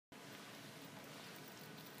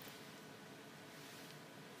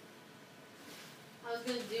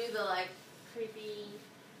was gonna do the like creepy.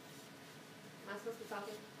 Am I supposed to be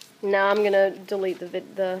talking? No, I'm gonna delete the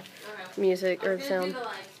Okay. music or I was sound. gonna do the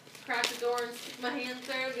like crack the door and stick my hand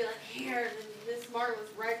through and be like, here, and this Martin was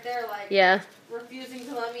right there, like refusing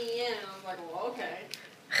to let me in, and I was like, well, okay.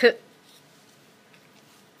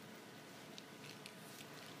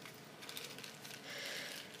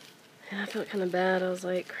 I felt kind of bad. I was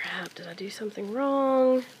like, crap, did I do something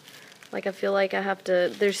wrong? Like, I feel like I have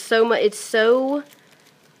to, there's so much, it's so,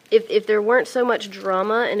 if there weren't so much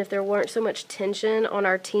drama and if there weren't so much tension on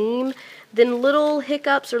our team, then little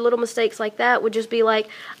hiccups or little mistakes like that would just be like,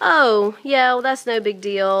 oh, yeah, well, that's no big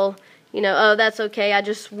deal. You know, oh, that's okay. I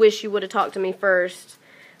just wish you would have talked to me first.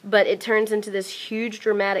 But it turns into this huge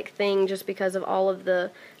dramatic thing just because of all of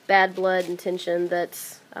the bad blood and tension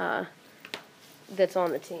that's on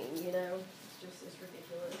the team, you know? It's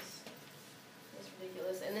ridiculous. It's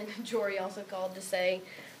ridiculous. And then Jory also called to say,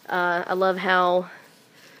 I love how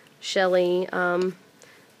Shelly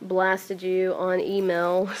blasted you on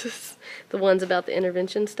email, the ones about the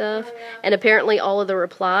intervention stuff. Oh, yeah. And apparently all of the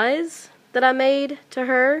replies that I made to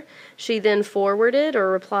her, she then forwarded or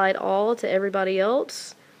replied all to everybody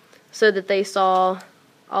else so that they saw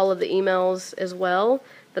all of the emails as well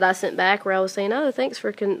that I sent back where I was saying, oh, thanks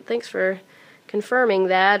for confirming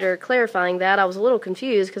that or clarifying that. I was a little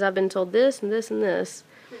confused because I've been told this and this and this.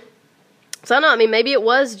 So I don't know, I mean, maybe it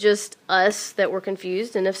was just us that were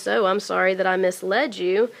confused, and if so, I'm sorry that I misled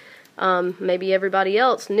you. Maybe everybody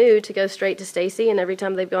else knew to go straight to Stacy, and every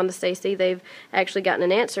time they've gone to Stacy, they've actually gotten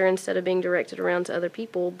an answer instead of being directed around to other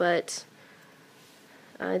people, but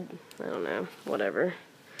I don't know, whatever.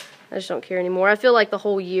 I just don't care anymore. I feel like the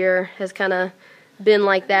whole year has kind of been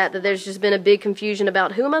like that there's just been a big confusion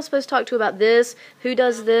about who am I supposed to talk to about this, who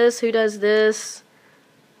does this,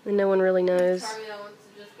 and no one really knows. Carmela wants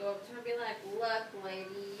to just go up to her and be like, look, lady,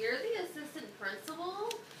 you're the assistant principal,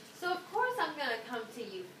 so of course I'm going to come to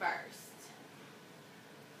you first.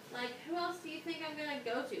 Like, who else do you think I'm going to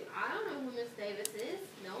go to? I don't know who Miss Davis is.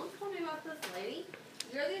 No one's told me about this lady.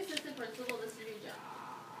 You're the assistant principal. This is your job.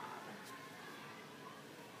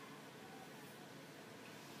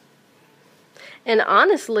 And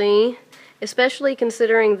honestly, especially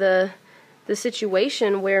considering the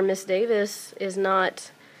situation where Miss Davis is not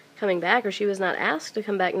coming back, or she was not asked to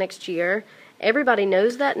come back next year, everybody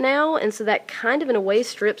knows that now, and so that kind of in a way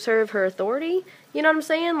strips her of her authority. You know what I'm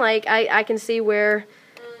saying? Like, I can see where,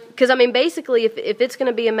 because I mean, basically, if it's going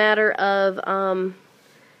to be a matter of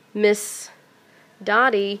Miss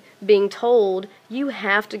Dottie being told, you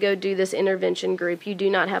have to go do this intervention group, you do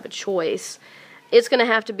not have a choice, it's going to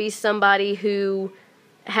have to be somebody who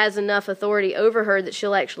has enough authority over her that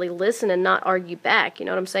she'll actually listen and not argue back, you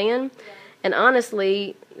know what I'm saying? Yeah. And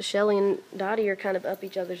honestly, Shelly and Dottie are kind of up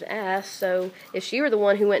each other's ass, so if she were the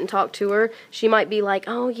one who went and talked to her, she might be like,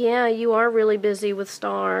 oh yeah, you are really busy with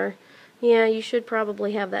Star. Yeah, you should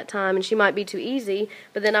probably have that time, and she might be too easy,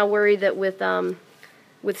 but then I worry that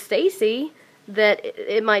with Stacy, that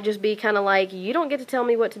it might just be kind of like, you don't get to tell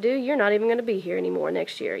me what to do, you're not even going to be here anymore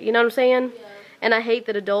next year, you know what I'm saying? Yeah. And I hate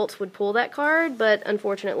that adults would pull that card, but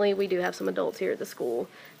unfortunately we do have some adults here at the school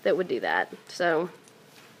that would do that. So,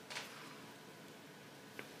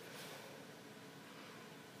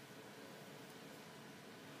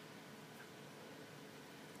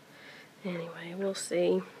 anyway, we'll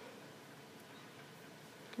see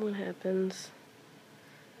what happens.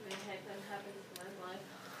 I mean, heck, that happens in my life.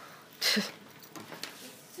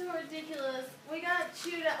 It's so ridiculous. We got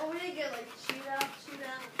chewed out. Well, we didn't get like chewed out,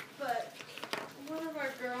 but one of our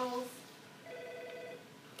girls.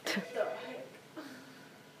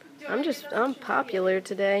 I'm popular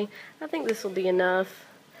today. I think this will be enough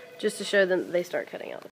just to show them that they start cutting out the